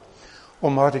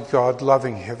Almighty God,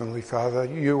 loving Heavenly Father,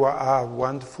 you are a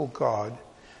wonderful God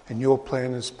and your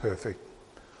plan is perfect.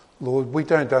 Lord, we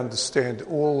don't understand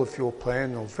all of your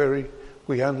plan,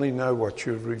 we only know what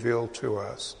you've revealed to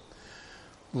us.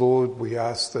 Lord, we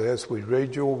ask that as we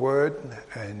read your word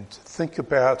and think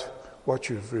about what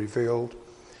you've revealed,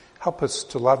 help us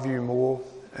to love you more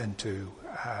and to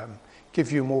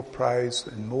give you more praise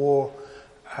and more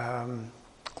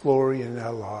glory in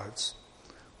our lives.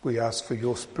 We ask for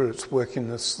your Spirit's work in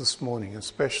us this morning,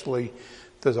 especially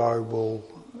that I will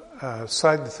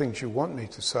say the things you want me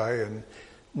to say and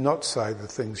not say the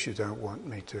things you don't want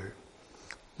me to.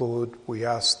 Lord, we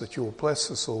ask that you will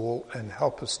bless us all and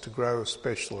help us to grow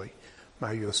especially.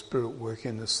 May your Spirit work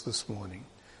in us this morning.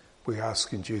 We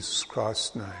ask in Jesus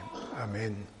Christ's name.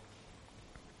 Amen.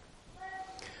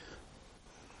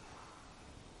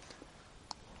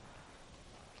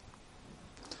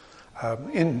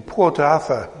 In Port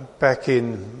Arthur, back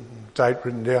in, date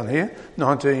written down here,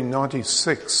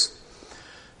 1996,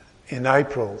 in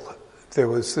April, there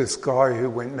was this guy who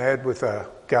went mad with a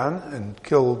gun and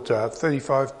killed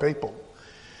 35 people.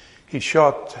 He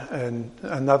shot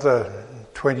another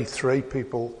 23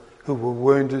 people who were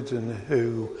wounded and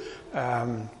who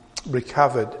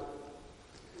recovered.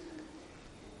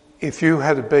 If you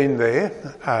had been there,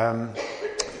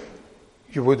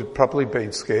 you would have probably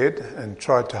been scared and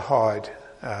tried to hide.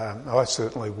 I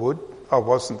certainly would. I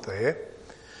wasn't there.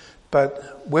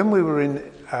 But when we were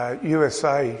in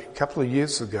USA a couple of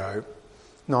years ago,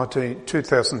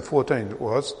 2014 it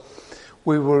was,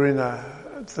 we were in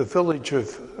the village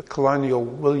of Colonial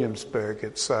Williamsburg.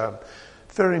 It's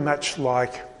very much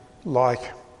like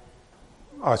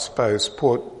I suppose,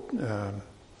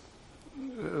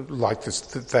 like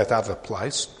that other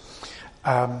place.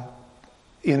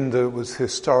 It was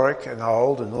historic and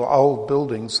old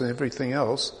buildings and everything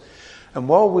else. And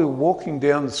while we were walking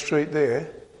down the street there,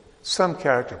 some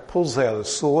character pulls out a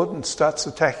sword and starts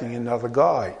attacking another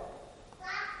guy.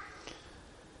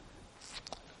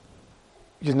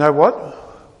 You know what?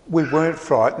 We weren't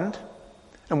frightened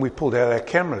and we pulled out our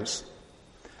cameras.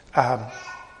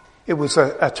 It was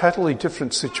a totally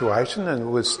different situation and it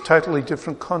was totally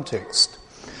different context.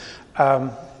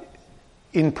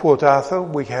 In Port Arthur,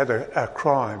 we had a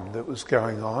crime that was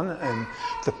going on and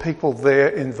the people there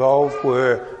involved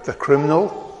were the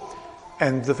criminal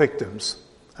and the victims.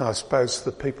 And I suppose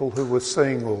the people who were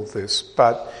seeing all this.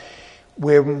 But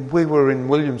when we were in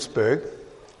Williamsburg,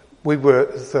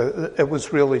 it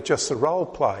was really just a role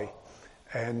play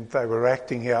and they were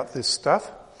acting out this stuff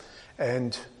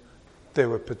and there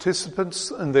were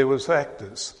participants and there was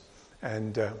actors.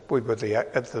 And we were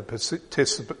the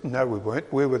participant. No, we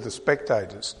weren't. We were the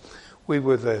spectators. We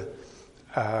were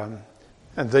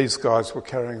and these guys were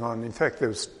carrying on. In fact, there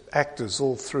was actors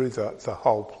all through the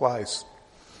whole place.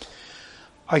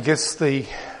 I guess the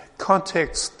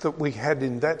context that we had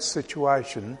in that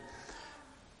situation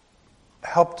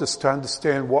helped us to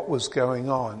understand what was going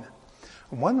on.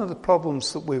 And one of the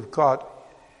problems that we've got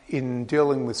in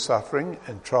dealing with suffering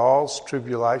and trials,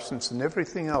 tribulations and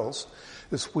everything else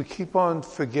is we keep on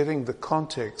forgetting the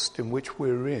context in which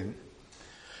we're in.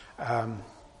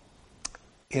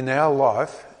 In our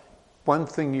life, one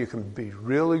thing you can be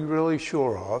really, really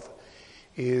sure of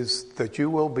is that you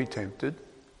will be tempted,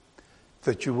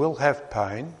 that you will have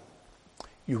pain,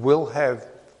 you will have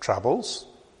troubles,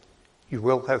 you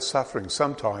will have suffering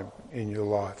sometime in your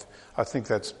life. I think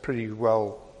that's pretty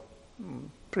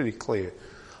clear.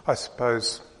 I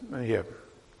suppose, yeah.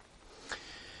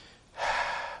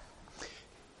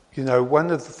 You know,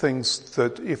 one of the things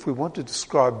that if we want to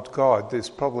describe God, there's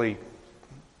probably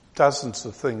dozens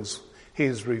of things he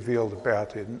has revealed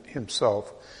about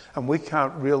himself. And we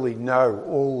can't really know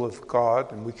all of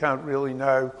God and we can't really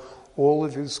know all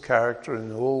of his character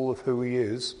and all of who he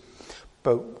is.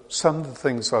 But some of the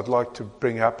things I'd like to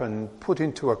bring up and put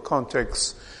into a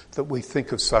context that we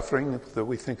think of suffering, that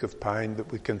we think of pain,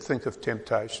 that we can think of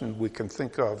temptation, we can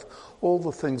think of all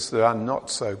the things that are not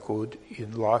so good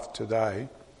in life today.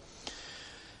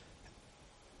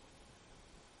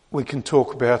 We can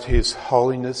talk about his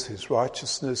holiness, his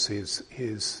righteousness,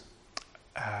 his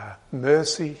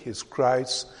mercy, his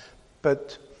grace,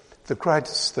 but the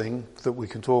greatest thing that we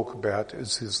can talk about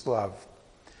is his love.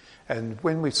 And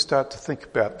when we start to think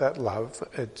about that love,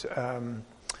 it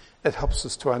helps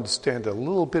us to understand a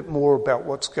little bit more about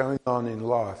what's going on in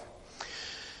life.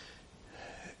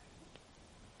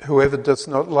 Whoever does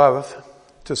not love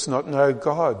does not know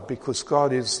God, because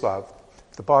God is love.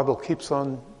 The Bible keeps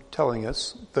on telling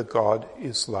us that God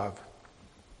is love.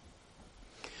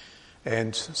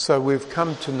 And so we've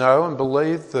come to know and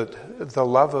believe that the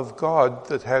love of God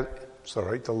that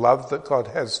the love that God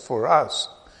has for us.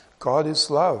 God is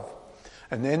love.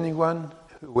 And anyone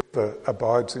whoever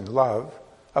abides in love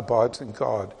abides in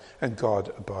God, and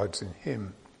God abides in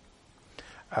him.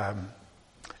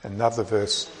 Another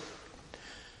verse.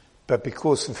 But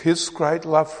because of his great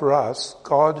love for us,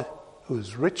 God, who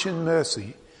is rich in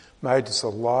mercy, made us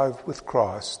alive with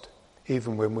Christ,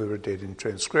 even when we were dead in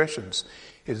transgressions.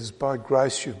 It is by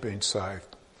grace you've been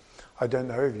saved. I don't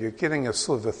know if you're getting a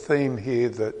sort of a theme here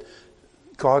that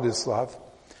God is love.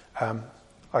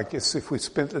 I guess if we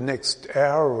spent the next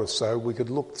hour or so, we could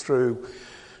look through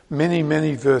many,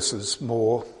 many verses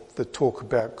more that talk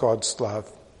about God's love.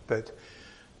 That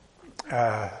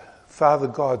Father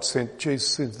God sent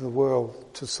Jesus into the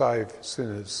world to save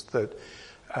sinners. That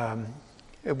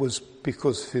it was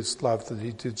because of his love that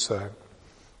he did so.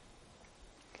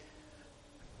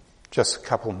 Just a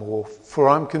couple more. For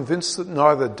I'm convinced that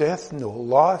neither death nor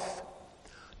life,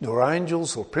 nor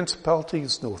angels or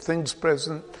principalities, nor things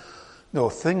present,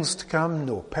 nor things to come,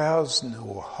 nor powers,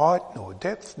 nor height, nor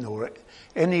depth, nor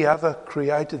any other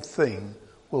created thing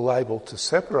will able to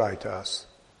separate us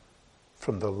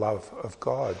from the love of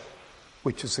God,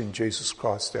 which is in Jesus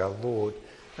Christ our Lord.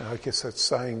 And I guess that's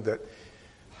saying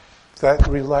that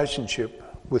relationship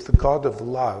with the God of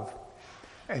love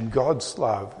and God's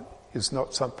love is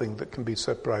not something that can be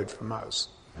separated from us,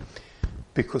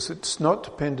 because it's not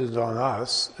dependent on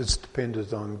us, it's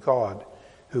dependent on God,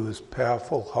 who is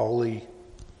powerful, holy,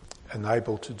 and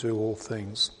able to do all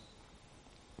things.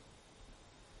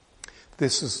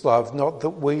 This is love, not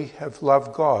that we have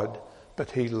loved God,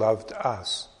 but he loved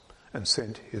us and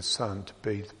sent his Son to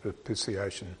be the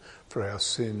propitiation for our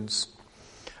sins.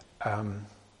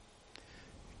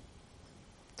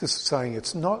 This is saying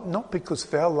it's not because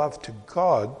of our love to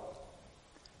God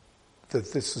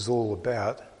that this is all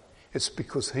about. It's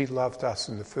because he loved us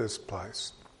in the first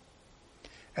place.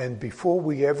 And before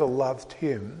we ever loved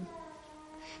him,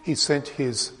 he sent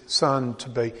his Son to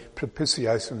be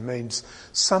propitiation. Means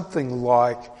something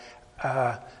like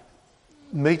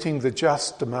meeting the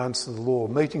just demands of the law,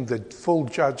 meeting the full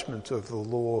judgment of the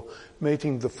law,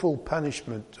 meeting the full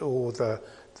punishment or the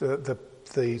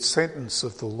sentence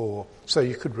of the law. So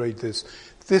you could read this.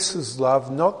 This is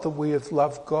love, not that we have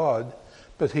loved God,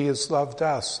 but he has loved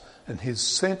us and has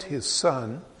sent his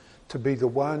Son to be the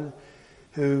one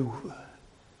who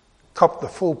copped the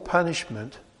full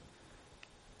punishment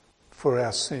for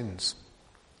our sins.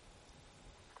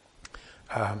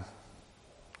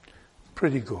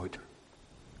 Pretty good.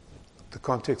 The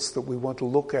context that we want to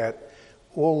look at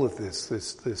all of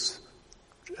this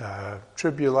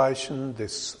tribulation,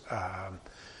 this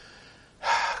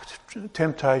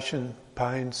temptation,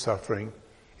 pain, suffering,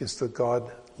 is that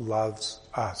God loves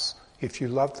us. If you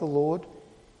love the Lord,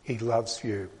 he loves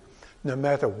you. No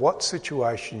matter what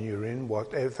situation you're in,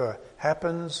 whatever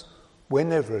happens,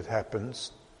 whenever it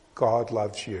happens, God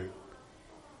loves you.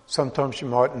 Sometimes you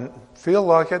mightn't feel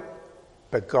like it,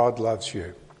 but God loves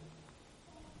you.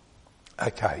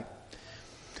 Okay.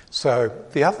 So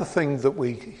the other thing that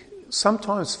we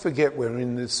sometimes forget we're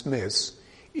in this mess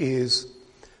is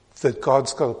that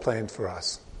God's got a plan for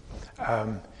us.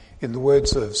 In the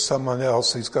words of someone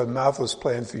else, he's got a marvellous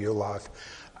plan for your life.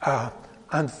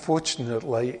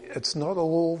 Unfortunately, it's not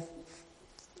all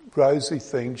rosy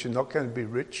things. You're not going to be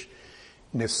rich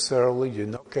necessarily. You're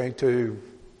not going to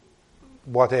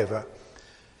whatever.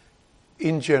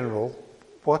 In general,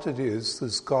 what it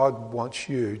is God wants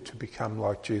you to become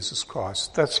like Jesus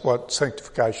Christ. That's what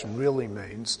sanctification really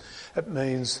means. It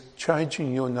means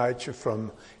changing your nature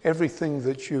from everything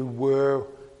that you were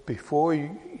before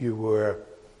you were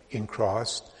in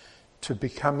Christ to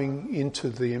becoming into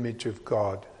the image of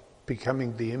God,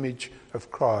 becoming the image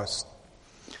of Christ.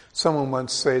 Someone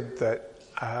once said that,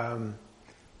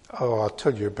 I'll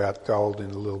tell you about gold in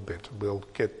a little bit. We'll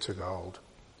get to gold.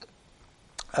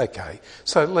 Okay,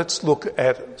 so let's look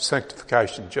at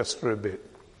sanctification just for a bit.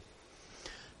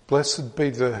 Blessed be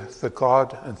the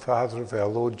God and Father of our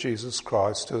Lord Jesus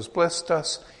Christ, who has blessed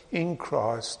us in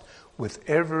Christ with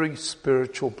every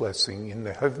spiritual blessing in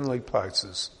the heavenly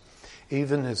places,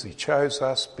 even as he chose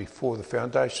us before the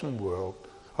foundation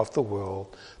of the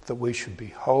world, that we should be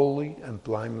holy and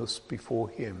blameless before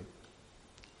him.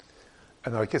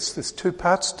 And I guess there's two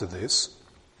parts to this.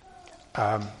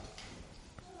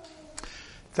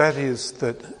 That is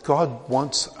that God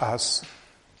wants us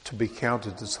to be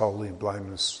counted as holy and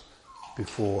blameless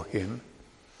before him.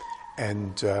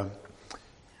 And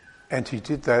he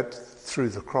did that through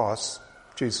the cross.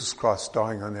 Jesus Christ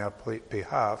dying on our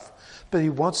behalf, but he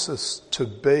wants us to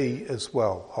be as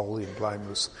well holy and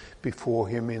blameless before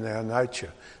him in our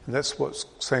nature. And that's what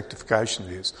sanctification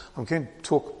is. I'm going to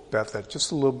talk about that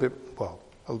just a little bit,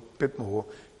 a bit more,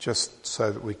 just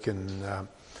so that we can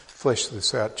flesh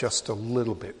this out just a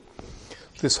little bit.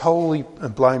 This holy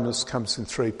and blameless comes in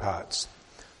three parts.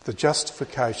 The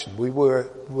justification. We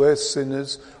were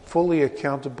sinners, fully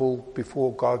accountable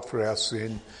before God for our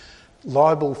sin,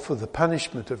 liable for the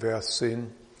punishment of our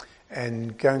sin,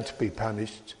 and going to be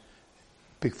punished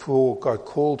before God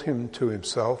called him to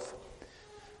himself,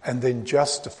 and then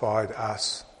justified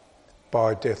us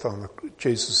by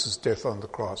Jesus' death on the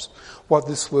cross. What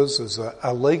this was is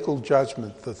a legal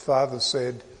judgment. The Father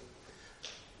said,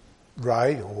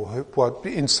 Ray, or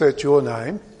insert your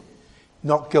name,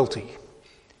 not guilty.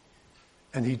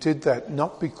 And he did that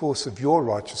not because of your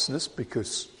righteousness,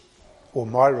 or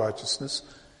my righteousness,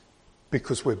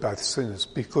 because we're both sinners,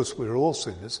 because we're all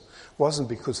sinners. It wasn't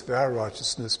because of our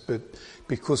righteousness, but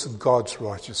because of God's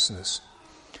righteousness.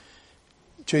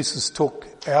 Jesus took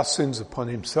our sins upon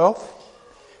himself,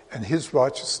 and his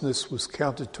righteousness was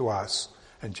counted to us.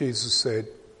 And Jesus said,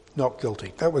 not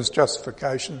guilty. That was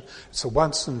justification. It's a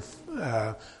once and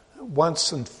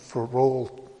for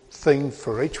all thing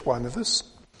for each one of us.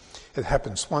 It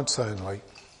happens once only.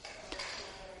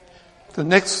 The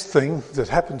next thing that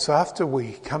happens after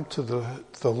we come to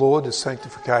the Lord is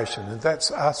sanctification, and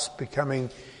that's us becoming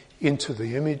into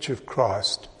the image of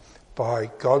Christ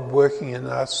by God working in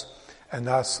us and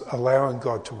us allowing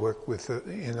God to work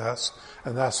in us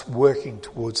and us working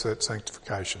towards that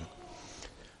sanctification.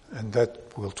 And that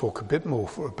we'll talk a bit more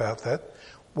about that.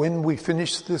 When we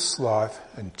finish this life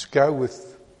and to go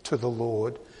to the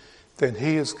Lord, then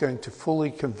he is going to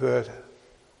fully convert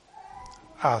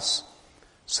us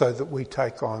so that we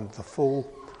take on the full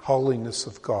holiness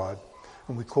of God.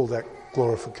 And we call that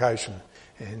glorification.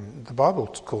 And the Bible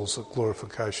calls it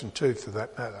glorification too, for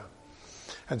that matter.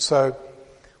 And so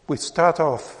we start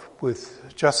off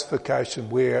with justification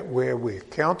where we're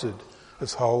counted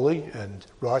as holy and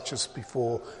righteous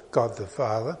before God the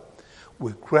Father.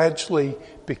 We're gradually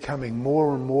becoming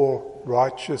more and more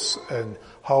righteous and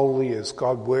holy as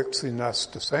God works in us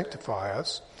to sanctify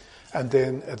us. And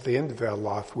then at the end of our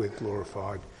life, we're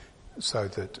glorified so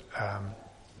that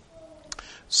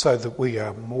we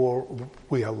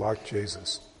are like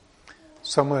Jesus.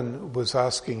 Someone was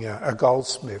asking a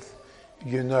goldsmith,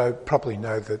 probably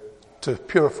know that to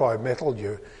purify metal,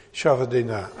 you shove it in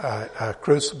a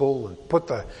crucible and put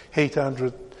the heat under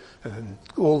it, and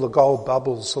all the gold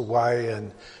bubbles away,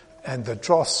 and the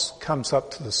dross comes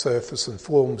up to the surface and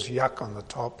forms yuck on the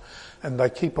top, and they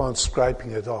keep on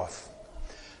scraping it off.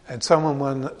 And someone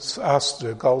once asked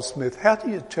a goldsmith, how do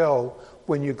you tell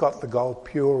when you got the gold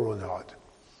pure or not?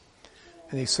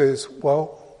 And he says,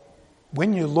 well,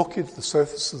 when you look at the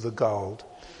surface of the gold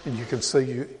and you can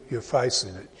see your face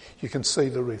in it, you can see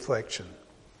the reflection.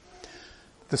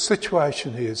 The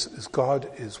situation is God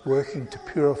is working to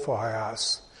purify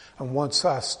us and wants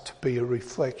us to be a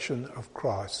reflection of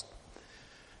Christ.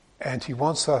 And he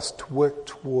wants us to work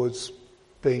towards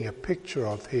being a picture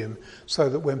of him so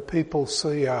that when people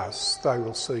see us, they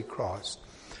will see Christ.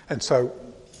 And so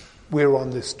we're on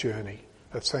this journey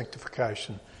of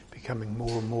sanctification, becoming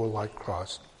more and more like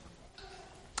Christ.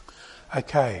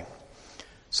 Okay,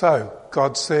 so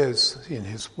God says in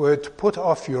his word to put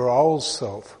off your old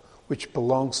self, which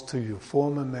belongs to your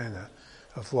former manner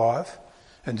of life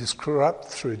and is corrupt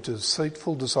through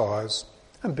deceitful desires,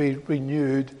 and be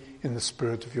renewed in the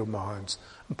spirit of your minds,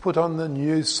 and put on the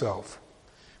new self,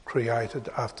 created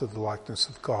after the likeness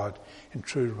of God in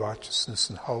true righteousness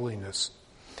and holiness.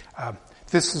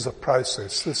 This is a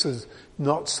process. This is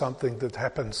not something that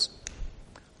happens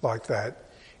like that.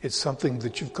 It's something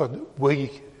that you've got,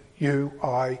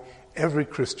 every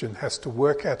Christian has to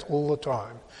work at all the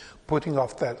time, putting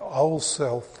off that old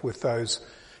self with those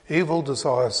evil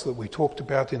desires that we talked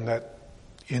about in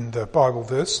the Bible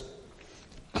verse,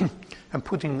 and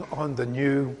putting on the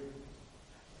new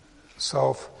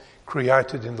self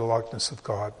created in the likeness of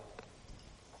God.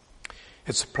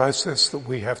 It's a process that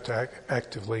we have to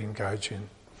actively engage in.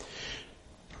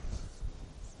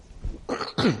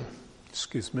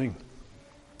 Excuse me.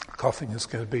 Coughing is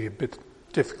going to be a bit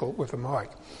difficult with a mic.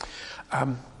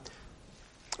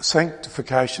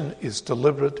 Sanctification is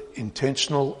deliberate,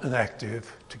 intentional and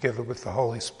active together with the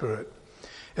Holy Spirit.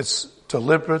 It's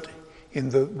deliberate in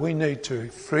that we need to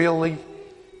freely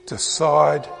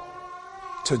decide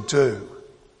to do.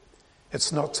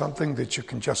 It's not something that you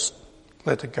can just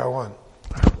let it go on.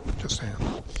 Just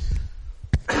hang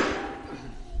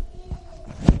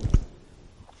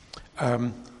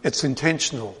on. It's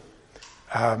intentional.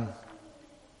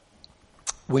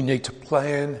 We need to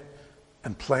plan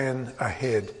and plan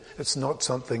ahead. It's not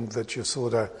something that you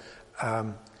sort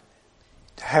of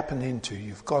happen into.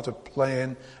 You've got to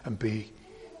plan and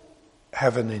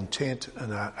have an intent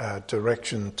and a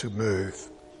direction to move.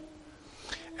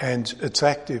 And it's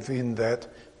active in that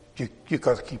you've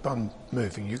got to keep on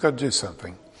moving. You've got to do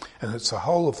something. And it's a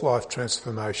whole of life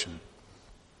transformation.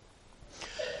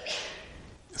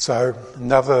 So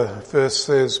another verse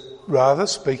says, rather,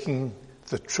 speaking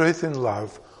the truth in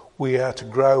love, we are to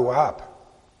grow up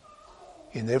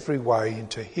in every way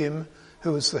into Him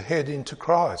who is the head, into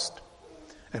Christ.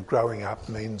 And growing up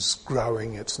means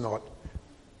growing. It's not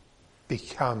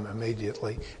become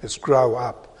immediately. It's grow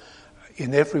up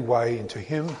in every way into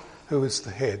Him who is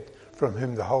the head, from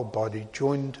whom the whole body,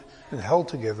 joined and held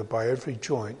together by every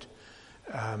joint.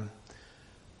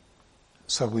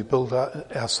 So we build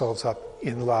ourselves up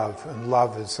in love, and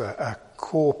love is a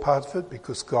core part of it,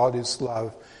 because God is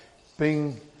love.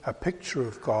 Being a picture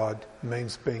of God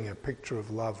means being a picture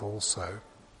of love also.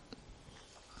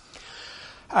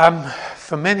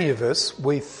 For many of us,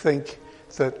 we think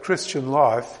that Christian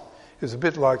life is a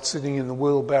bit like sitting in the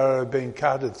wheelbarrow being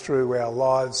carted through our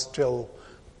lives till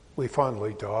we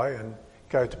finally die and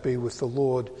go to be with the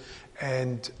Lord,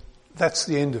 and that's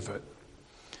the end of it.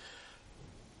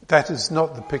 That is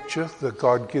not the picture that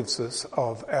God gives us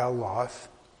of our life.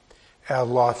 Our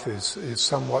life is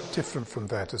somewhat different from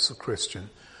that as a Christian.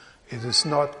 It is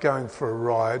not going for a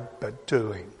ride, but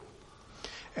doing.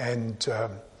 And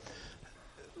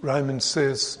Romans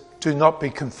says, do not be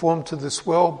conformed to this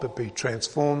world, but be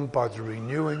transformed by the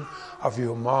renewing of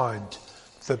your mind,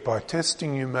 that by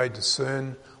testing you may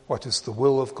discern what is the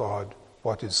will of God,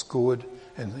 what is good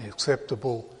and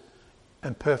acceptable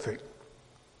and perfect.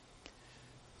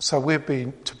 So we're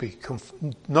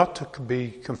not to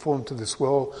be conformed to this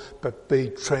world, but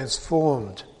be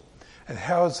transformed. And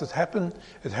how does it happen?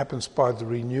 It happens by the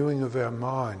renewing of our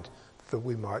mind, that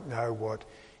we might know what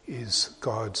is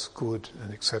God's good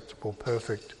and acceptable,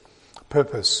 perfect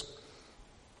purpose.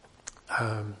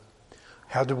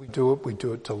 How do we do it? We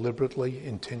do it deliberately,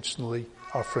 intentionally,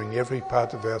 offering every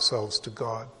part of ourselves to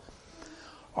God.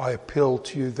 I appeal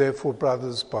to you, therefore,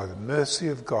 brothers, by the mercy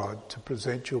of God, to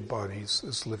present your bodies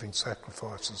as living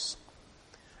sacrifices.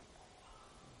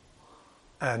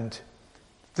 And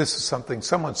this is something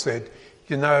someone said,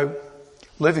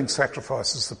 living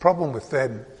sacrifices, the problem with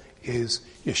them is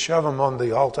you shove them on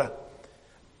the altar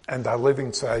and they're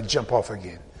living, so they jump off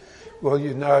again. Well,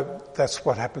 that's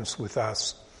what happens with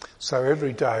us. So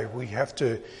every day we have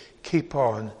to keep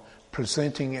on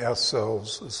presenting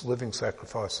ourselves as living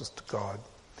sacrifices to God.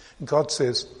 And God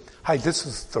says, hey, this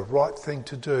is the right thing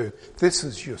to do. This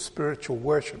is your spiritual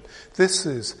worship. This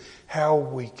is how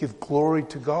we give glory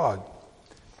to God.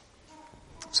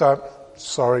 So,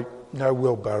 sorry, no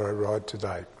wheelbarrow ride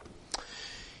today.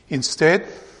 Instead,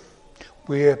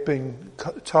 we have been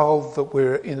told that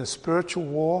we're in a spiritual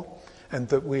war and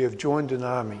that we have joined an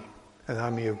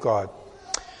army of God.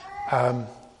 And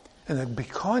it'd be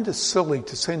kind of silly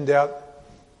to send out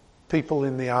people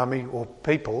in the army, or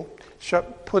people,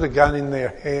 put a gun in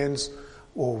their hands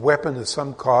or weapon of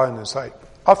some kind and say,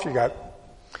 off you go.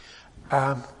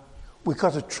 We've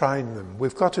got to train them.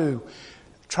 We've got to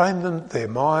train them, their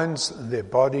minds and their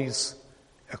bodies,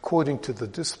 according to the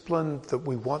discipline that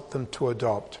we want them to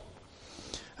adopt.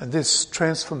 And this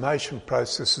transformation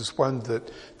process is one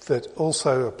that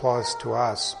also applies to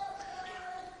us.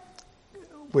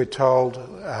 We're told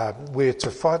we're to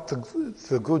fight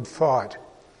the good fight,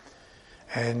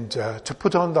 and to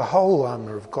put on the whole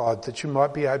armour of God, that you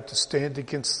might be able to stand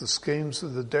against the schemes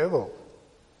of the devil.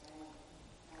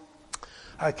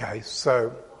 Okay,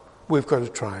 so we've got to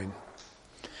train.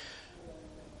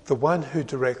 The one who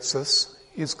directs us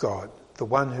is God. The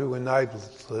one who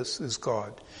enables us is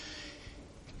God.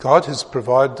 God has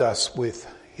provided us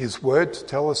with His Word to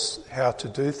tell us how to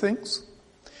do things.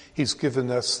 He's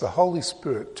given us the Holy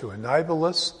Spirit to enable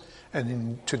us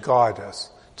and to guide us,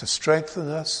 to strengthen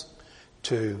us,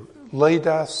 to lead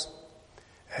us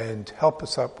and help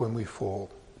us up when we fall.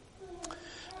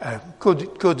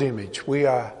 Good image. We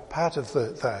are part of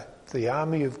the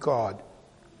army of God.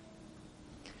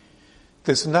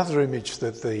 There's another image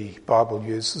that the Bible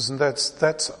uses, and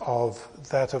that's of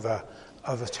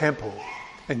a temple.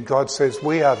 And God says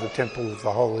we are the temple of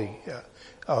the Holy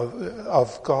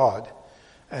of God,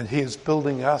 and He is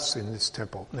building us in this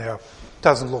temple. Now, it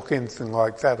doesn't look anything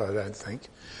like that, I don't think.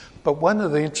 But one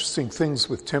of the interesting things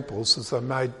with temples is they're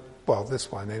made, well,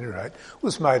 this one, at any rate,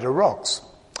 was made of rocks.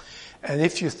 And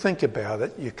if you think about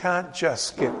it, you can't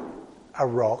just get a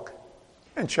rock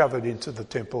and shove it into the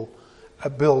temple, a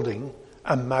building,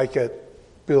 and make it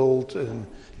build and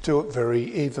do it very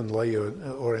evenly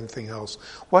or anything else.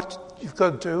 What you've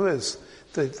got to do is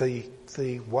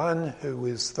the one who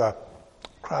is the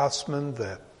craftsman,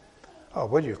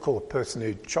 what do you call a person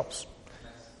who chops?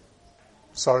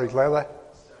 Sorry, Lala?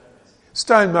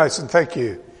 Stonemason, thank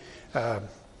you.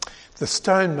 The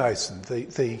stonemason,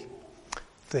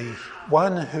 the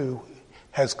one who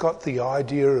has got the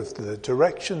idea of the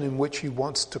direction in which he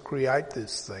wants to create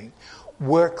this thing,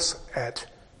 works at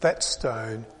that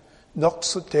stone,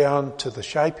 knocks it down to the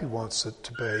shape he wants it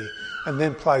to be, and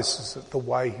then places it the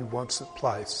way he wants it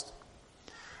placed.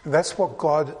 And that's what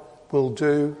God will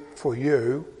do for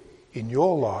you in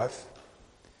your life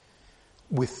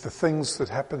with the things that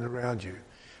happen around you.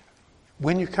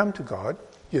 When you come to God,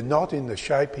 you're not in the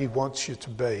shape he wants you to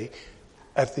be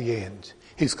at the end.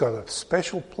 He's got a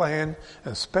special plan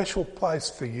and a special place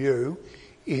for you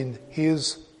in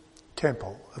his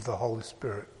temple of the Holy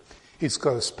Spirit. He's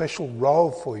got a special role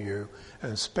for you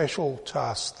and a special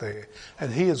task there.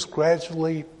 And he is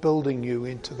gradually building you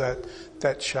into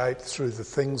that shape through the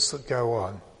things that go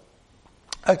on.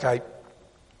 Okay,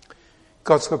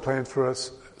 God's got a plan for us,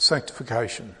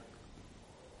 sanctification.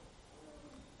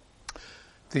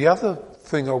 The other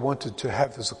thing I wanted to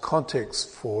have as a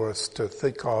context for us to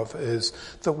think of is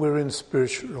that we're in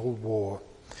spiritual war.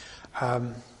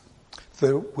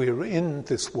 We're in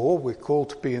this war, we're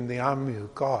called to be in the army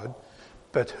of God,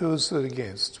 but who is it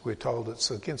against? We're told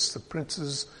it's against the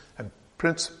princes and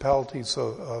principalities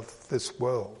of this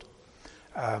world.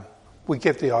 We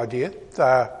get the idea,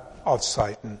 they're of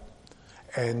Satan.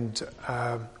 And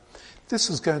this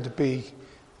is going to be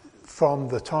from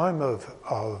the time of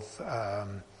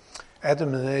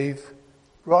Adam and Eve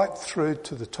right through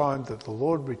to the time that the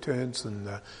Lord returns and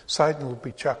Satan will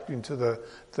be chucked into the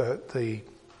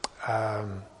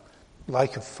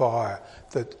lake of fire,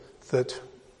 that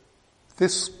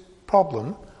this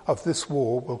problem of this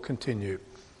war will continue.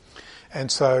 And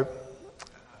so,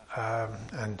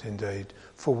 and indeed,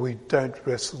 for we don't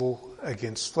wrestle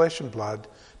against flesh and blood,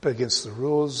 but against the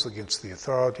rulers, against the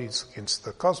authorities, against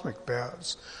the cosmic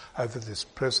powers over this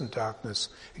present darkness,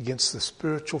 against the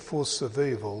spiritual force of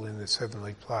evil in this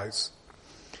heavenly place,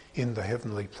 in the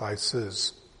heavenly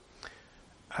places.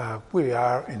 We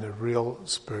are in a real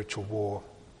spiritual war.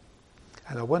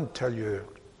 And I want to tell you a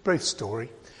brief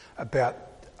story about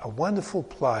a wonderful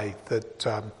play that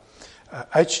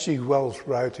H.G. Wells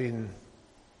wrote in,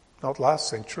 not last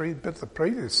century, but the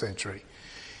previous century,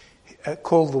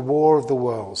 called The War of the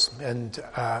Worlds. And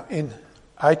in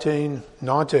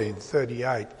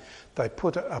 1938, they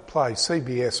put a play,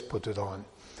 CBS put it on,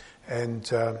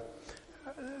 and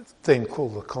then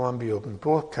called the Columbia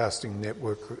Broadcasting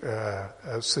Network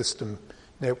System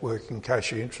Network, in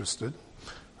case you're interested.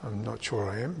 I'm not sure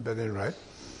I am, but anyway.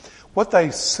 What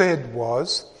they said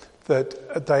was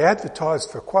that they advertised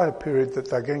for quite a period that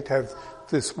they're going to have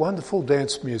this wonderful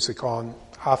dance music on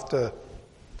after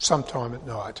some time at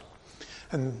night.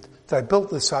 And they built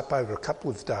this up over a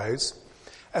couple of days.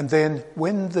 And then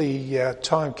when the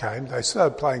time came, they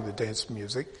started playing the dance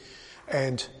music.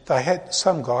 And they had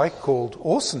some guy called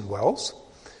Orson Welles,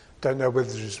 don't know whether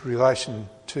it's relation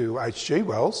to H.G.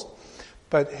 Wells,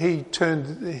 but he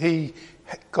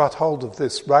got hold of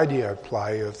this radio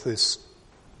play of this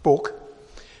book,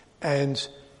 and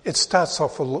it starts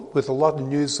off with a lot of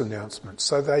news announcements.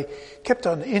 So they kept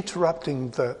on interrupting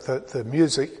the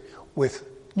music with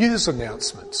news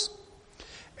announcements.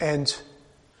 And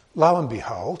lo and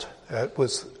behold, it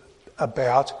was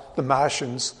about the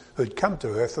Martians who'd come to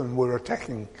Earth and were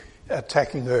attacking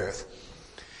Earth.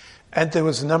 And there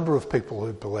was a number of people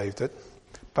who believed it,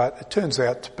 but it turns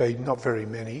out to be not very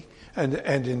many. And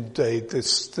indeed,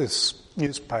 this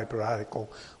newspaper article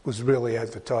was really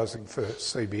advertising for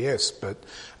CBS, but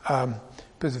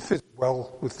it fit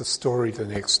well with the story the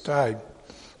next day.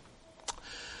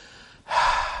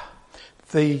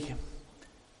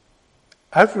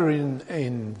 Over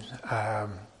in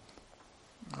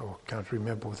I can't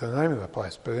remember what the name of the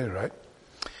place, but at any rate,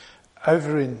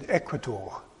 over in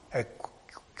Ecuador, at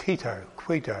Quito,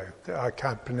 I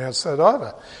can't pronounce that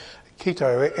either,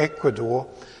 Quito, Ecuador,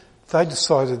 they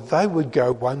decided they would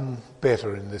go one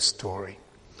better in this story.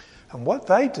 And what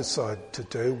they decided to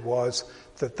do was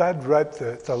that they'd rope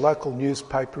the local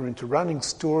newspaper into running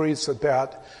stories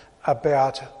about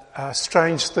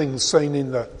strange things seen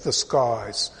in the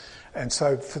skies. And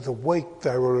so for the week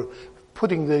they were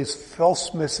putting these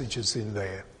false messages in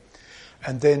there.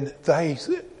 And then they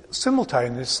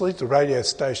simultaneously, the radio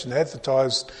station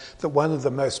advertised that one of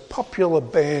the most popular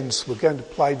bands were going to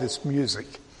play this music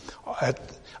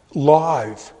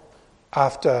live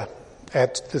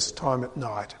at this time at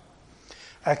night.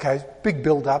 Okay, big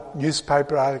build-up,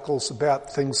 newspaper articles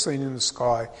about things seen in the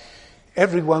sky.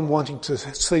 Everyone wanting to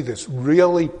see this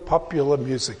really popular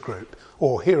music group,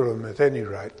 or hear them at any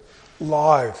rate,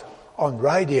 live on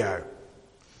radio.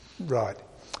 Right,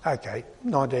 okay,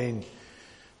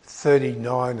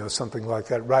 1939 or something like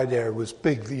that. Radio was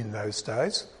big in those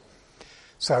days.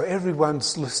 So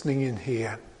everyone's listening in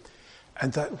here,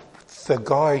 and the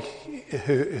guy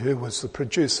who was the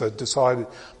producer decided,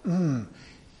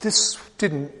 this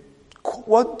didn't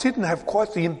have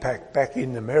quite the impact back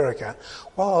in America.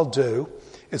 What I'll do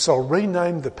is I'll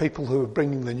rename the people who are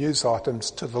bringing the news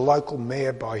items to the local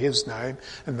mayor by his name,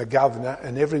 and the governor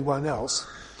and everyone else,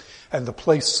 and the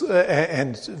police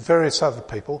and various other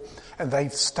people, and they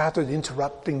started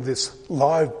interrupting this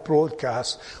live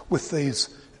broadcast with these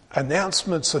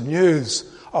announcements and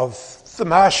news of the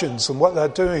Martians and what they're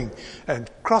doing, and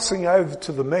crossing over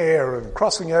to the mayor and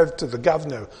crossing over to the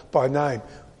governor by name.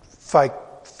 Fake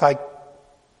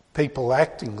people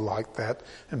acting like that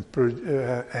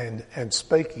and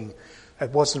speaking. It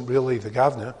wasn't really the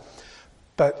governor,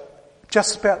 but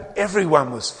just about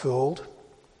everyone was fooled.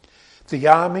 The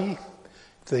army,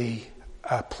 the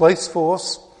police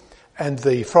force, and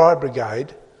the fire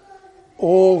brigade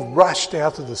all rushed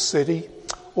out of the city.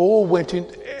 All went in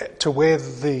to where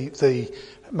the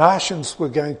Martians were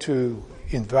going to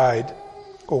invade,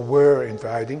 or were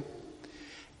invading,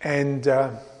 and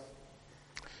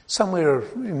somewhere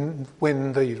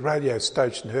when the radio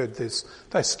station heard this,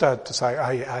 they started to say,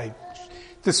 hey,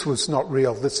 this was not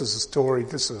real, this is a story,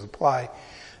 this is a play.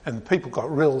 And people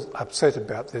got real upset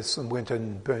about this and went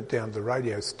and burnt down the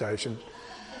radio station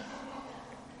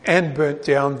and burnt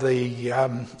down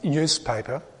the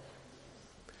newspaper.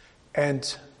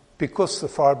 And because the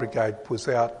fire brigade was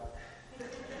out,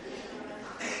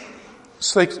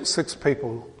 six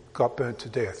people got burnt to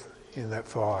death in that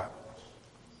fire.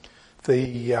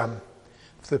 The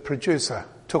producer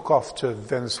took off to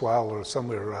Venezuela or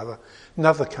somewhere or other,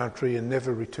 another country, and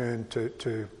never returned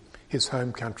to his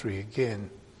home country again.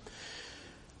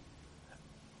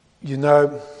 You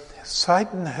know,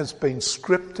 Satan has been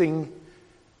scripting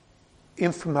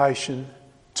information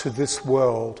to this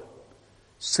world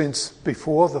since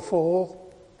before the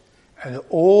fall, and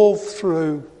all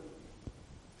through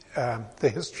the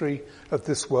history of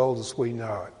this world as we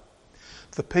know it.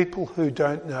 The people who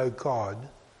don't know God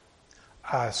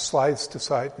are slaves to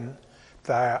Satan.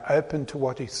 They are open to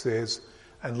what he says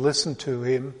and listen to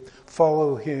him,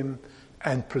 follow him,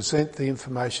 and present the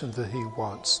information that he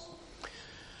wants.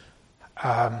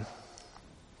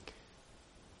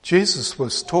 Jesus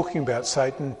was talking about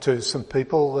Satan to some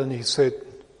people, and he said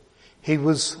he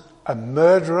was a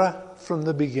murderer from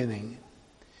the beginning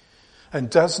and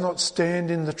does not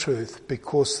stand in the truth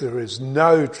because there is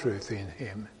no truth in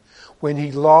him. When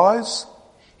he lies,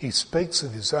 he speaks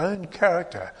of his own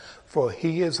character, for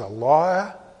he is a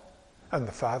liar and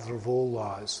the father of all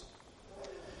lies.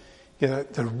 You know,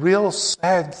 the real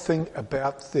sad thing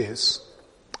about this,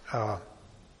 and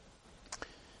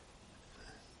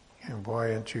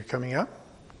why aren't you coming up,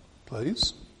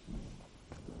 please?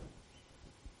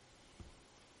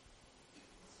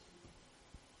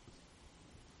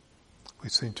 We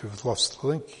seem to have lost the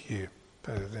link here.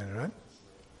 But at any rate,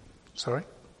 sorry?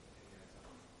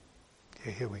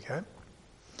 Yeah, here we go.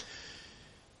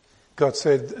 God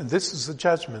said, and this is the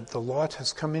judgment. The light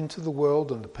has come into the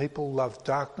world, and the people love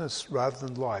darkness rather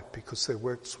than light because their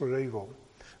works were evil.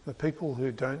 The people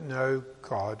who don't know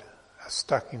God are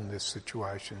stuck in this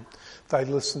situation. They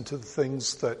listen to the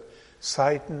things that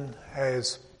Satan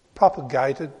has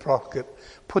propagated,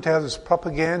 put out as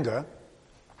propaganda,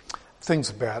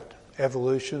 things about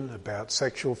evolution, about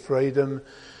sexual freedom,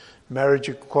 marriage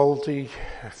equality,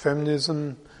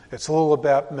 feminism. It's all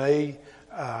about me.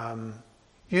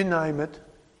 You name it.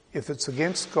 If it's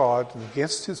against God and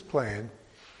against his plan,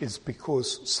 it's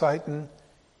because Satan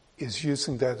is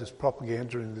using that as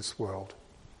propaganda in this world.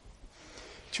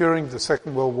 During the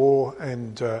Second World War,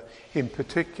 and in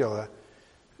particular,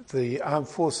 the armed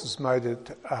forces made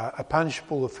it a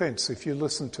punishable offence if you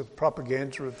listen to the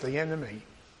propaganda of the enemy.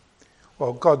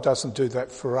 Well, God doesn't do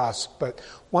that for us, but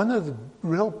one of the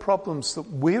real problems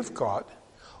that we've got,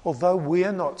 although we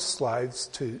are not slaves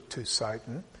to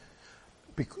Satan,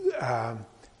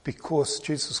 because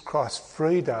Jesus Christ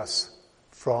freed us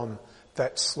from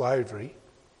that slavery,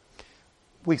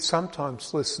 we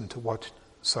sometimes listen to what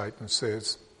Satan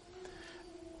says.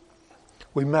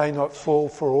 We may not fall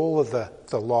for all of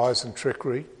the lies and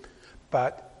trickery,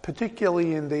 but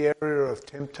particularly in the area of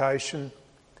temptation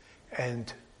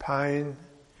and pain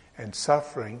and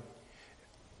suffering,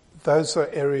 those are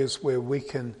areas where we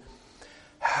can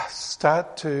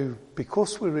start to,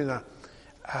 because we're in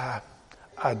a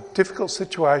difficult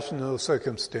situation or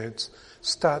circumstance,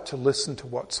 start to listen to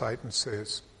what Satan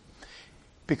says.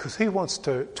 Because he wants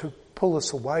to pull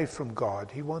us away from God.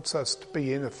 He wants us to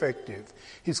be ineffective.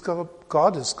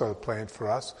 God has got a plan for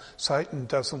us. Satan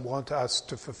doesn't want us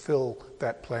to fulfill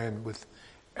that plan with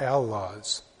our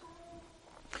lives.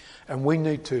 And we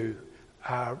need to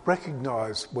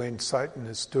recognise when Satan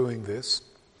is doing this.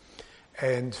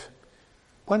 And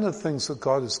one of the things that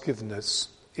God has given us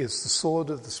is the sword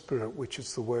of the Spirit, which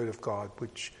is the Word of God,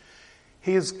 which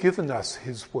He has given us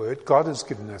His Word. God has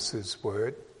given us His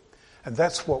Word. And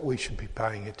that's what we should be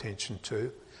paying attention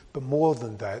to. But more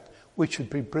than that, we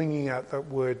should be bringing out that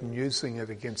word and using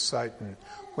it against Satan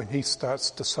when he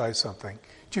starts to say something.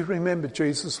 Do you remember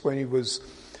Jesus when he was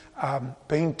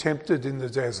being tempted in the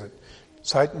desert?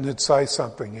 Satan would say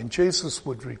something and Jesus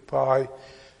would reply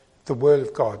the word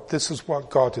of God. This is what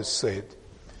God has said.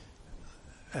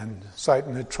 And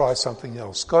Satan would try something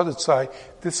else. God would say,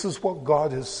 this is what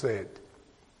God has said.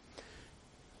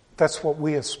 That's what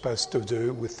we are supposed to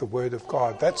do with the Word of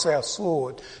God. That's our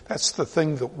sword. That's the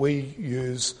thing that we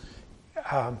use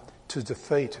to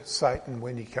defeat Satan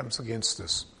when he comes against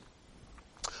us.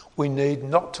 We need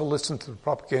not to listen to the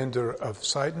propaganda of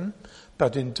Satan,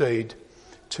 but indeed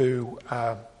to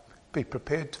be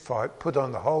prepared to fight, put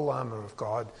on the whole armour of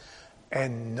God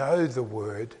and know the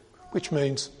Word, which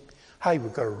means, hey,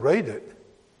 we've got to read it.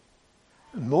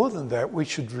 And more than that, we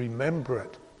should remember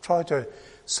it. Try to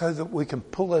so that we can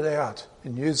pull it out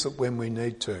and use it when we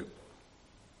need to.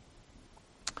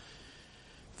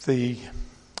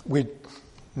 We're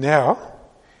now,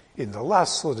 in the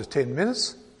last sort of 10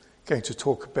 minutes, going to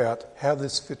talk about how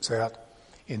this fits out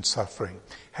in suffering,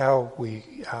 how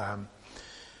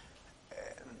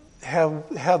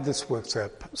this works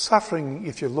out. Suffering,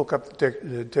 if you look up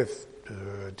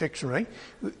the dictionary,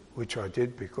 which I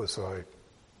did because I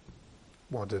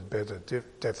wanted a better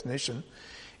definition,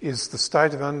 is the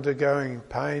state of undergoing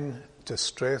pain,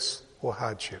 distress, or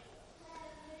hardship.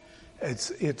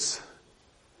 It's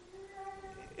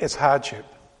hardship.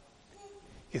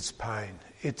 It's pain.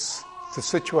 It's the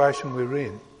situation we're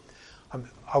in.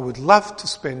 I would love to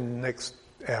spend the next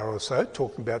hour or so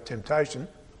talking about temptation.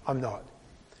 I'm not.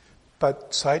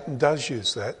 But Satan does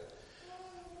use that.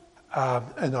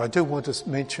 And I do want to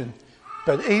mention,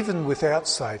 but even without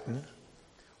Satan,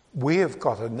 we have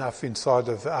got enough inside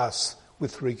of us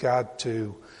with regard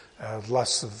to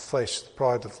lusts of the flesh, the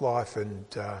pride of life,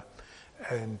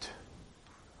 and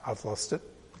I've lost it.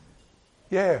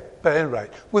 Yeah, but at any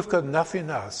rate, we've got enough in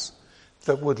us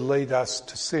that would lead us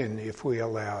to sin if we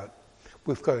allow it.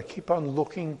 We've got to keep on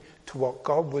looking to what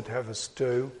God would have us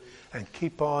do and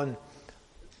keep on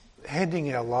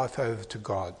handing our life over to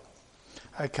God.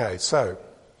 Okay, so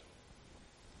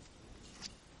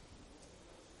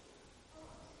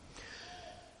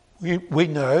we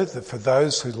know that for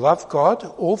those who love God,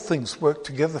 all things work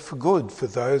together for good for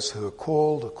those who are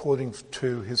called according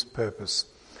to His purpose.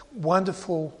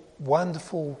 Wonderful,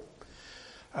 wonderful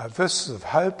verses of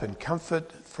hope and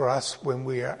comfort for us when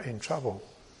we are in trouble,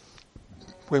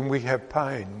 when we have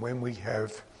pain, when we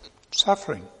have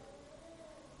suffering.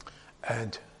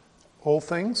 And all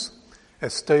things,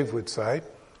 as Steve would say,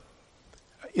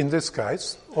 in this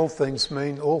case, all things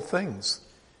mean all things.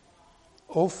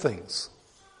 All things.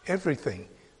 Everything,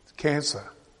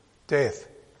 cancer, death,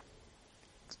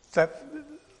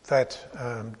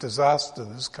 that disaster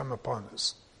that has come upon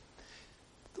us.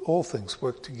 All things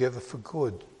work together for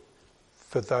good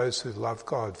for those who love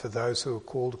God, for those who are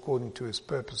called according to His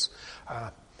purpose.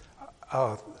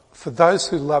 For those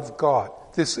who love God,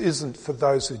 this isn't for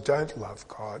those who don't love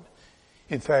God.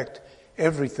 In fact,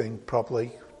 everything,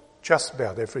 probably, just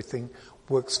about everything,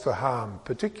 works for harm,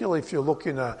 particularly if you look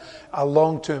in a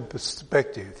long-term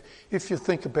perspective. If you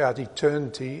think about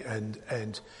eternity and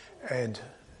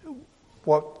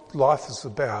what life is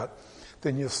about,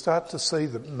 then you'll start to see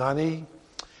that money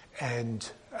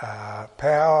and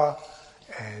power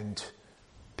and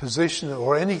position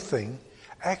or anything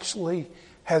actually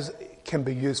can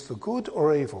be used for good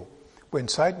or evil. When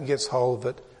Satan gets hold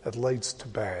of it, it leads to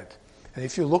bad. And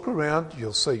if you look around,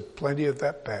 you'll see plenty of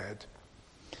that bad.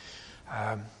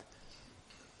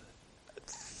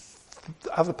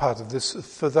 The other part of this,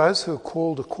 for those who are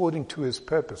called according to His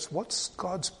purpose. What's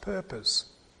God's purpose?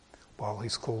 Well,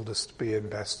 He's called us to be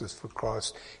ambassadors for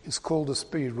Christ. He's called us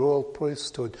to be royal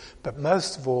priesthood. But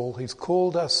most of all, He's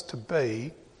called us to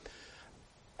be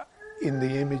in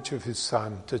the image of His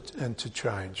Son and to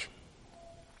change.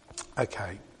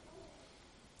 Okay.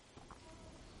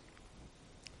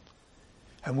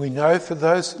 And we know for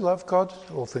those who love God,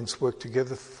 all things work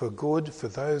together for good, for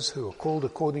those who are called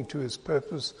according to his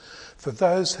purpose. For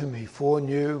those whom he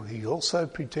foreknew, he also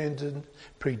predestined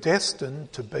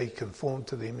to be conformed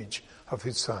to the image of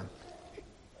his Son.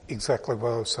 Exactly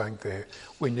what I was saying there.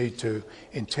 We need to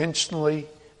intentionally,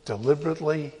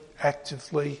 deliberately,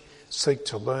 actively seek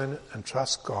to learn and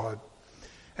trust God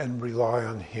and rely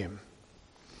on him.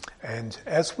 And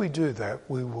as we do that,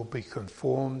 we will be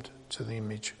conformed to the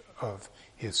image of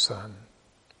his Son.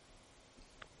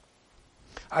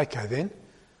 Okay then,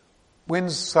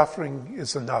 when's suffering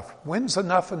is enough? When's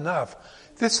enough enough?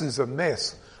 This is a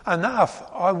mess.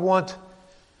 Enough.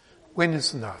 When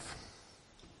is enough?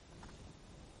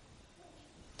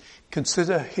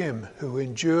 Consider him who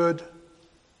endured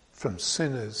from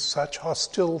sinners such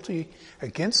hostility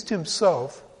against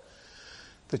himself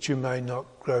that you may not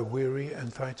grow weary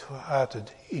and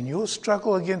faint-hearted. In your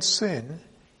struggle against sin,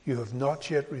 you have not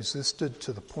yet resisted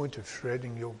to the point of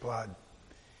shredding your blood.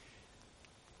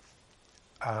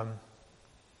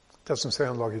 Doesn't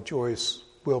sound like a joyous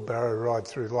wheelbarrow ride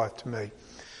through life to me.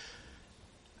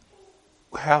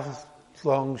 How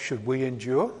long should we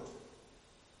endure?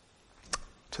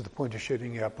 To the point of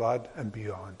shedding our blood and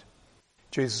beyond.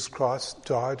 Jesus Christ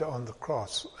died on the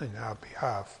cross in our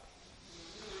behalf.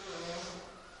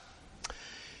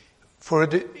 For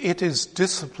it is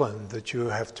discipline that you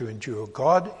have to endure.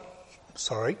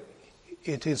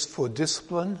 It is for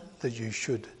discipline that you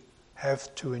should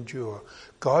have to endure.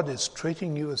 God is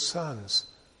treating you as sons.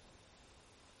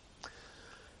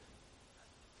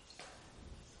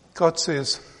 God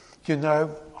says,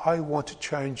 I want to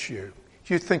change you.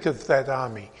 You think of that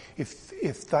army.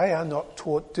 If they are not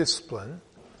taught discipline,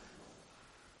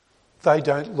 they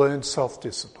don't learn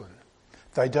self-discipline.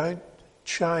 They don't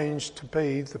change to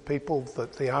be the people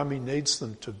that the army needs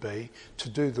them to be to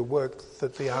do the work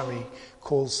that the army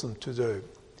calls them to do.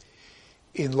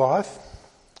 In life,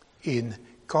 in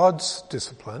God's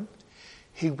discipline,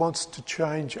 he wants to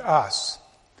change us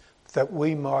that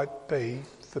we might be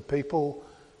the people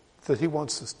that he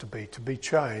wants us to be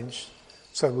changed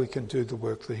so we can do the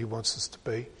work that he wants us to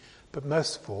be, but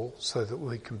most of all, so that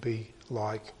we can be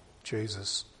like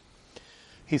Jesus.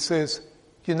 He says,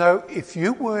 if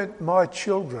you weren't my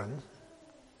children,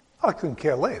 I couldn't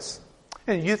care less.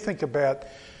 And you think about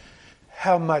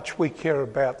how much we care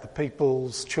about the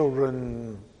people's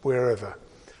children wherever.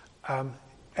 Our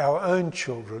own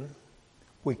children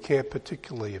we care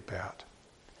particularly about.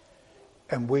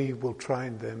 And we will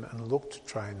train them and look to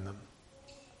train them.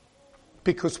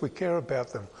 Because we care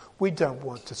about them. We don't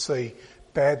want to see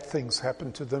bad things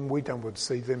happen to them. We don't want to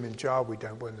see them in jail. We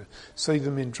don't want to see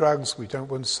them in drugs. We don't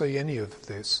want to see any of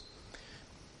this.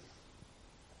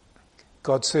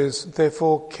 God says,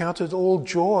 therefore, count it all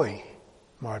joy,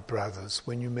 my brothers,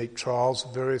 when you meet trials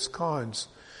of various kinds.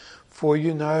 For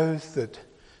you know that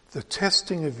the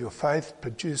testing of your faith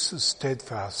produces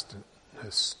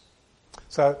steadfastness.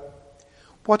 So,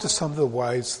 what are some of the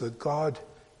ways that God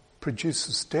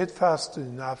produces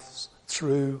steadfastness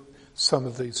through some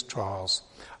of these trials?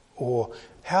 Or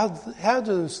how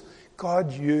does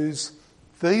God use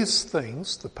these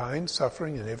things, the pain,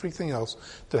 suffering and everything else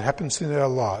that happens in our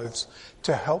lives,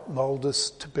 to help mould us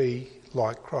to be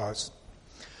like Christ?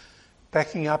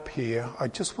 Backing up here, I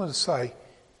just want to say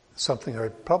something I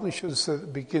probably should have said at the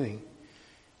beginning.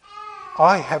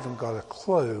 I haven't got a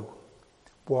clue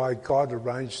why God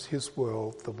arranged his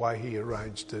world the way he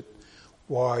arranged it,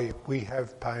 why we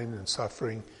have pain and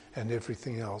suffering and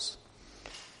everything else.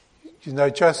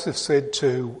 Joseph said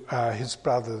to his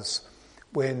brothers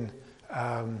when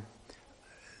after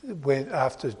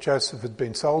Joseph had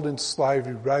been sold into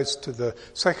slavery, rose to the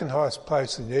second highest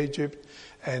place in Egypt,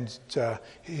 and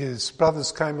his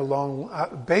brothers came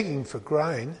along begging for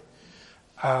grain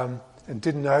and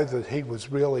didn't know that he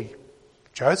was really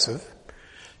Joseph.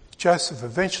 Joseph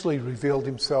eventually revealed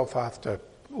himself after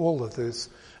all of this,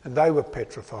 and they were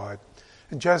petrified.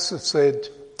 And Joseph said,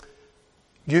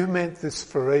 you meant this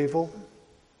for evil,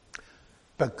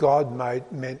 but God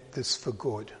meant this for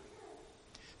good.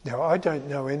 Now, I don't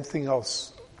know anything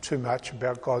else too much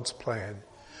about God's plan,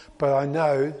 but I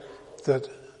know that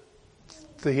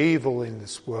the evil in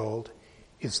this world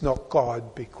is not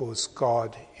God, because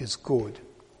God is good.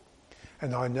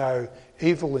 And I know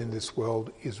evil in this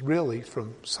world is really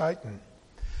from Satan.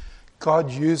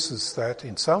 God uses that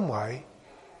in some way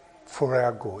for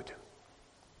our good.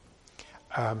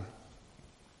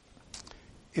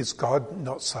 Is God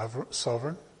not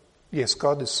sovereign? Yes,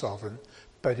 God is sovereign,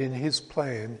 but in his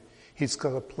plan, he's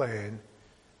got a plan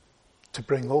to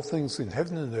bring all things in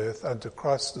heaven and earth under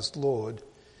Christ as Lord,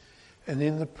 and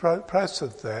in the process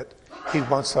of that, he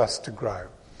wants us to grow.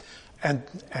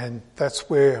 And that's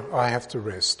where I have to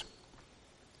rest.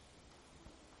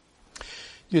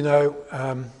 You know,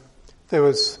 there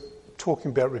was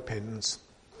talking about repentance.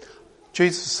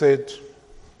 Jesus said,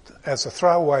 as a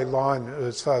throwaway line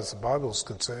as far as the Bible is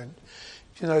concerned,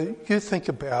 you know, you think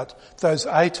about those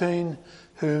 18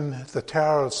 whom the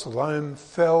Tower of Siloam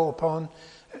fell upon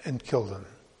and killed them.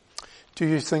 Do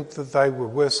you think that they were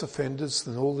worse offenders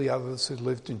than all the others who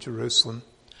lived in Jerusalem?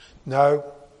 No.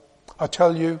 I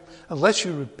tell you, unless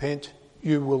you repent,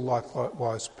 you will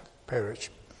likewise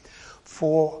perish.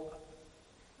 For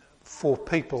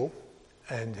people,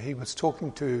 and he was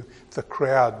talking to the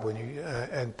crowd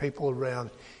and people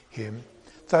around him,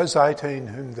 those 18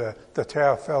 whom the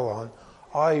tower fell on,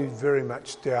 I very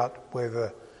much doubt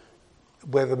whether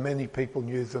many people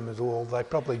knew them at all. They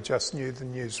probably just knew the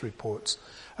news reports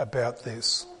about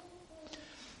this.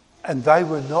 And they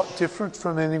were not different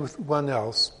from anyone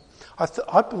else.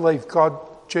 I believe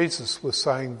Jesus was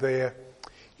saying there,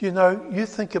 you know, you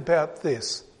think about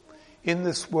this. In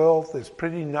this world, there's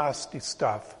pretty nasty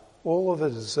stuff. All of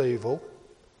it is evil.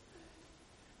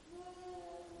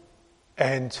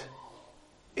 And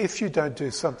if you don't do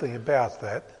something about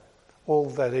that, all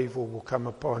that evil will come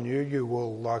upon you. You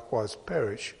will likewise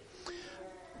perish.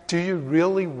 Do you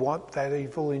really want that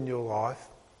evil in your life?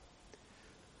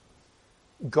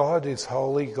 God is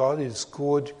holy, God is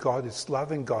good, God is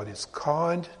loving, God is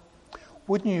kind.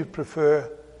 Wouldn't you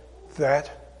prefer that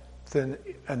than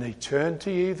an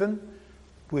eternity even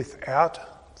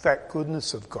without that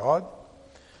goodness of God?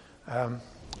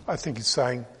 I think he's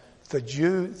saying that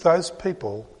those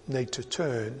people need to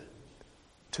turn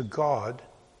to God,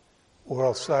 or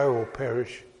else they will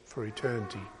perish for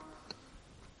eternity.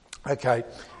 Okay,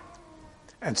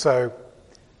 and so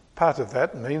part of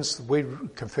that means that we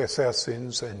confess our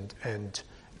sins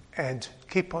and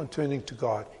keep on turning to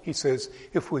God. He says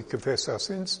if we confess our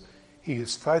sins, he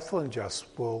is faithful and just,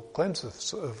 will cleanse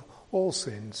us of all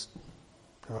sins,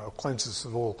 cleanse us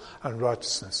of all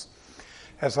unrighteousness.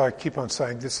 As I keep on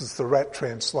saying, this is the rat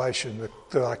translation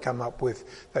that I come up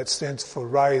with. That stands for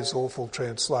Ray's awful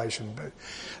translation,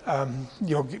 but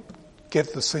you'll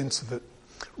get the sense of it.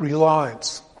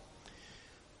 Reliance.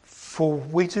 For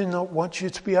we do not want you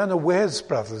to be unawares,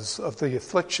 brothers, of the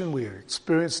affliction we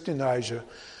experienced in Asia.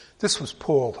 This was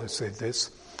Paul who said this.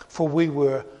 For we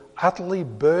were utterly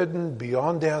burdened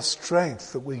beyond our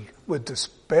strength, that we were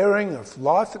despairing of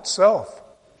life itself.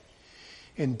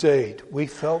 Indeed, we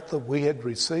felt that we had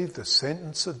received the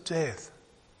sentence of death.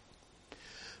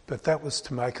 But that was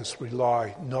to make us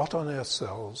rely not on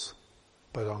ourselves,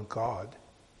 but on God,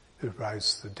 who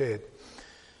raised the dead.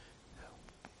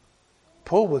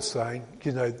 Paul was saying,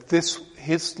 you know,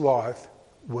 his life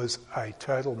was a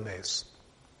total mess.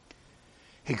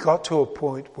 He got to a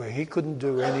point where he couldn't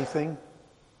do anything.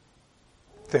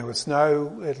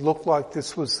 It looked like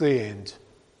this was the end.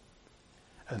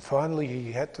 And finally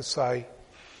he had to say,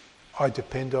 I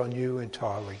depend on you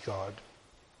entirely, God.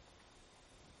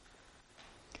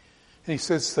 And he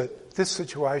says that this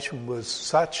situation was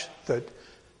such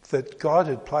that God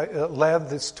had allowed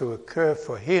this to occur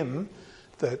for him,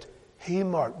 that he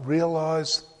might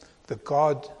realise that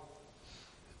God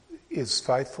is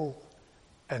faithful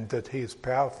and that he is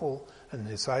powerful and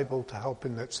is able to help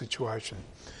in that situation.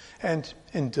 And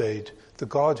indeed, the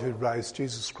God who raised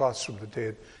Jesus Christ from the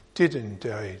dead did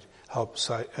indeed help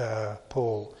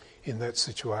Paul in that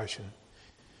situation.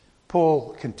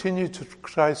 Paul continued to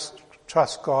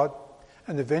trust God,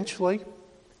 and eventually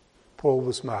Paul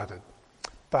was martyred.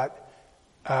 But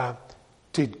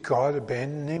did God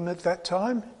abandon him at that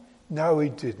time? No, he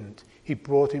didn't. He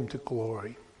brought him to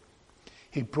glory.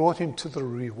 He brought him to the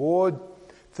reward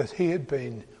that he had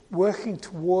been working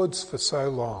towards for so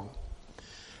long.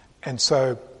 And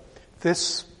so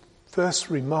this verse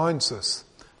reminds us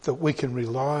that we can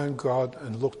rely on God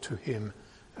and look to him.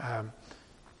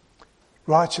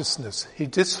 Righteousness. He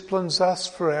disciplines us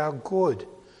for our good,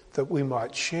 that we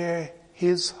might share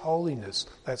his holiness.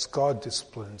 That's God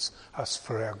disciplines us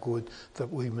for our good,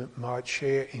 that we might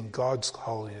share in God's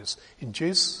holiness, in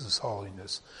Jesus'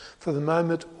 holiness. For the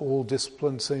moment, all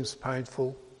discipline seems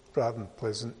painful rather than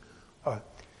pleasant. I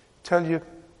tell you,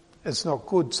 it's not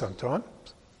good sometimes.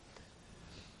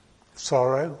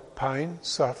 Sorrow, pain,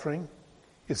 suffering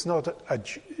is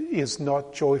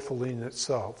not joyful in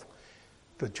itself.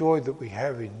 The joy that we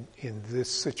have in this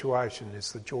situation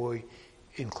is the joy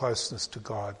in closeness to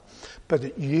God. But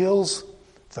it yields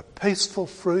the peaceful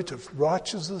fruit of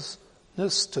righteousness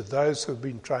to those who have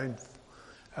been trained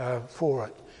for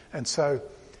it. And so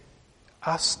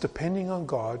us depending on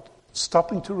God,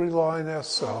 stopping to rely on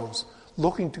ourselves,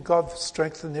 looking to God for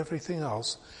strength in everything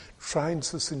else,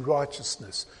 trains us in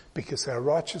righteousness, because our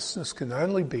righteousness can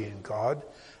only be in God,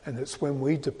 and it's when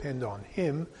we depend on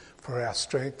Him for our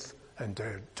strength and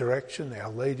direction,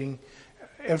 our leading,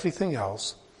 everything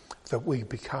else, that we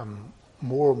become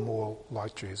more and more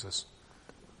like Jesus.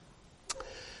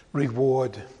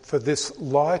 Reward for this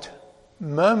light,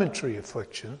 momentary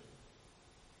affliction,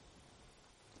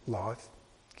 life,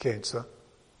 cancer,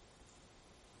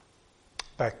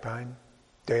 back pain,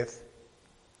 death,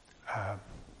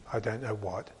 I don't know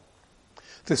what.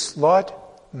 This light,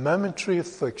 momentary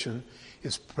affliction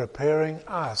is preparing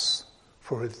us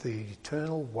for the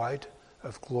eternal weight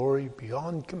of glory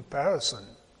beyond comparison,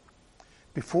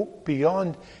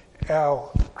 beyond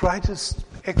our greatest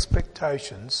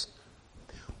expectations.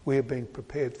 We are being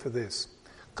prepared for this.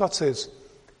 God says,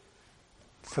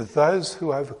 for those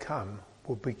who overcome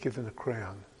will be given a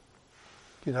crown.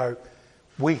 You know,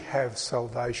 we have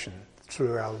salvation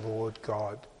through our Lord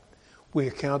God. We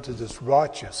are counted as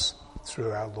righteous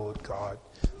through our Lord God,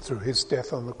 through His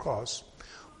death on the cross.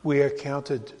 We are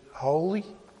counted holy,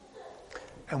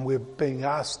 and we're being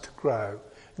asked to grow.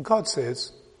 And God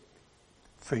says,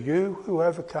 for you who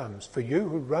overcomes, for you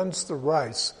who runs the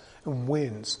race and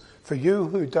wins, for you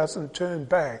who doesn't turn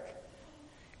back,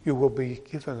 you will be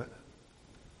given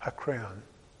a crown.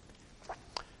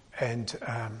 And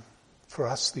for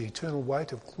us, the eternal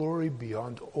weight of glory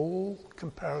beyond all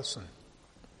comparison.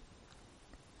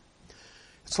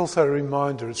 It's also a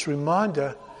reminder. It's a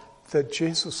reminder that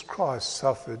Jesus Christ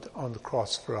suffered on the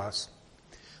cross for us.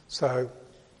 So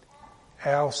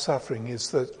our suffering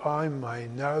is that I may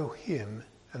know Him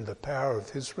and the power of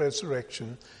His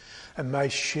resurrection, and may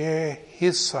share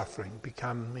His suffering,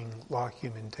 becoming like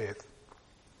Him in death.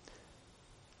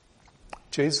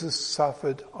 Jesus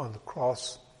suffered on the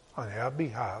cross on our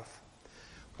behalf.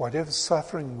 Whatever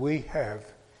suffering we have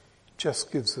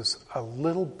just gives us a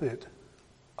little bit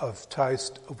of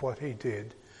taste of what He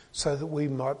did, so that we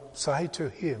might say to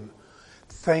Him,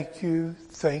 thank you,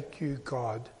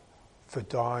 God, for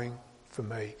dying for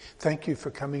me. Thank you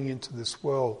for coming into this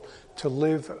world to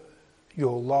live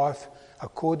your life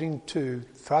according to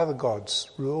Father God's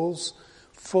rules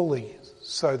fully,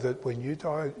 so that when you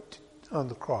died on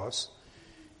the cross,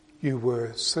 you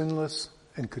were sinless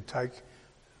and could take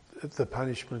the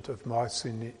punishment of my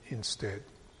sin instead.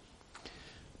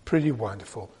 Pretty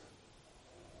wonderful.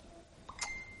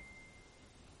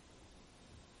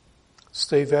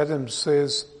 Steve Adams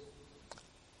says,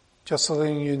 just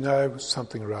letting you know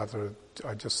something or other,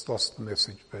 I just lost the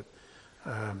message, but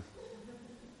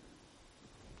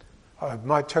I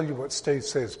might tell you what Steve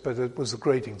says, but it was a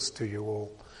greetings to you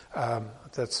all.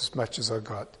 That's as much as I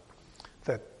got.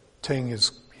 That ting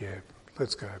is,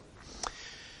 let's go.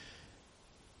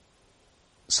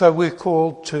 So we're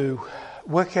called to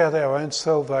work out our own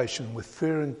salvation with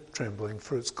fear and trembling,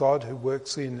 for it's God who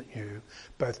works in you,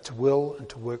 both to will and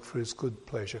to work for His good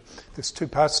pleasure. There's two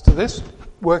parts to this.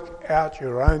 Work out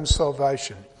your own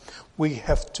salvation. We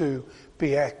have to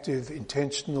be active,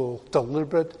 intentional,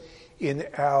 deliberate in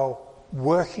our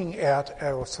working out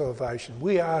our salvation.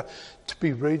 We are to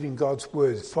be reading God's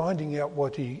Word, finding out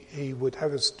what He would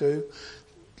have us do,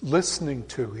 listening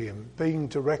to Him, being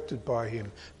directed by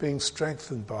Him, being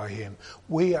strengthened by Him.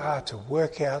 We are to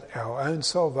work out our own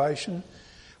salvation,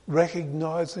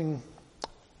 recognising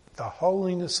the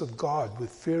holiness of God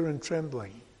with fear and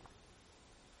trembling.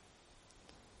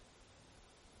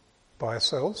 By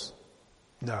ourselves?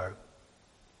 No.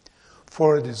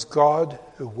 For it is God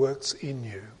who works in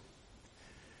you.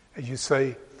 And you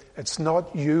see, it's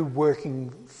not you working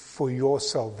for your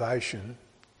salvation.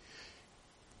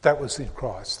 That was in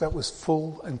Christ. That was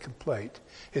full and complete.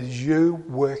 It is you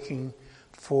working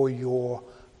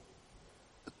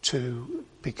to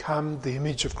become the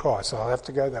image of Christ. I'll have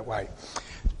to go that way.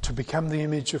 To become the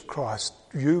image of Christ.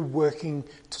 You working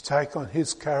to take on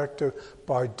His character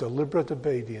by deliberate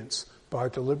obedience, by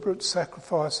deliberate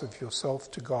sacrifice of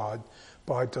yourself to God,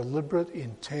 by deliberate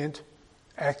intent,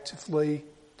 actively,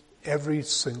 every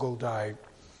single day.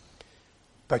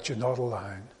 But you're not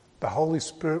alone. The Holy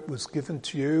Spirit was given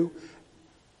to you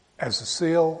as a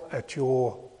seal at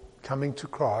your coming to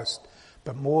Christ,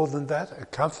 but more than that, a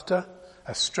comforter,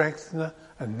 a strengthener,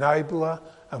 an enabler,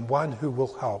 and one who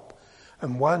will help,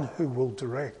 and one who will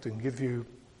direct and give you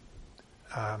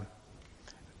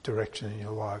direction in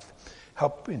your life.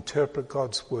 Help interpret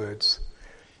God's words.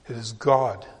 It is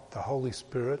God, the Holy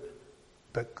Spirit,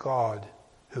 but God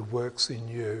who works in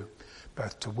you,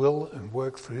 both to will and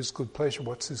work for His good pleasure.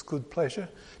 What's His good pleasure?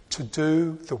 To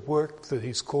do the work that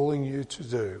He's calling you to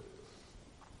do.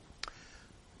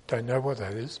 Don't know what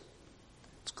that is.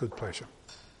 It's good pleasure.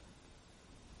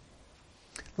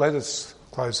 Let us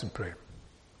close in prayer.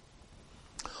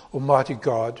 Almighty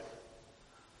God,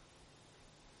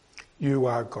 you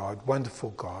are God,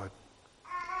 wonderful God.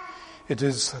 It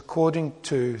is according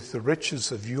to the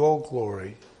riches of your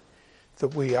glory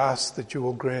that we ask that you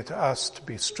will grant us to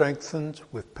be strengthened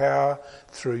with power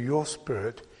through your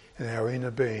Spirit in our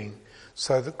inner being,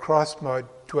 so that Christ might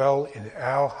dwell in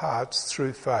our hearts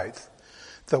through faith,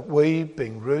 that we,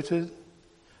 being rooted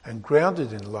and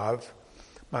grounded in love,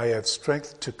 may have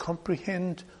strength to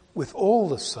comprehend with all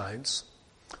the saints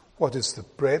what is the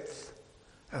breadth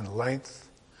and length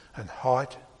and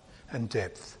height and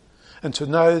depth, and to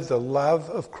know the love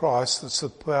of Christ that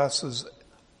surpasses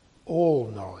all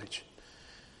knowledge,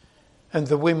 and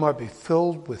that we might be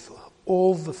filled with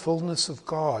all the fullness of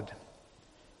God.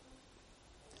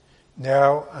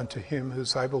 Now unto him who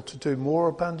is able to do more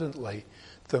abundantly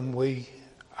than we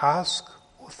ask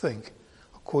or think,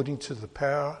 according to the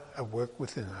power at work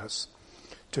within us,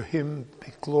 to him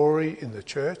be glory in the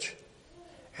church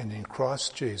and in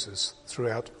Christ Jesus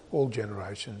throughout all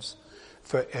generations,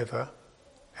 forever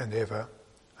and ever.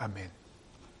 Amen.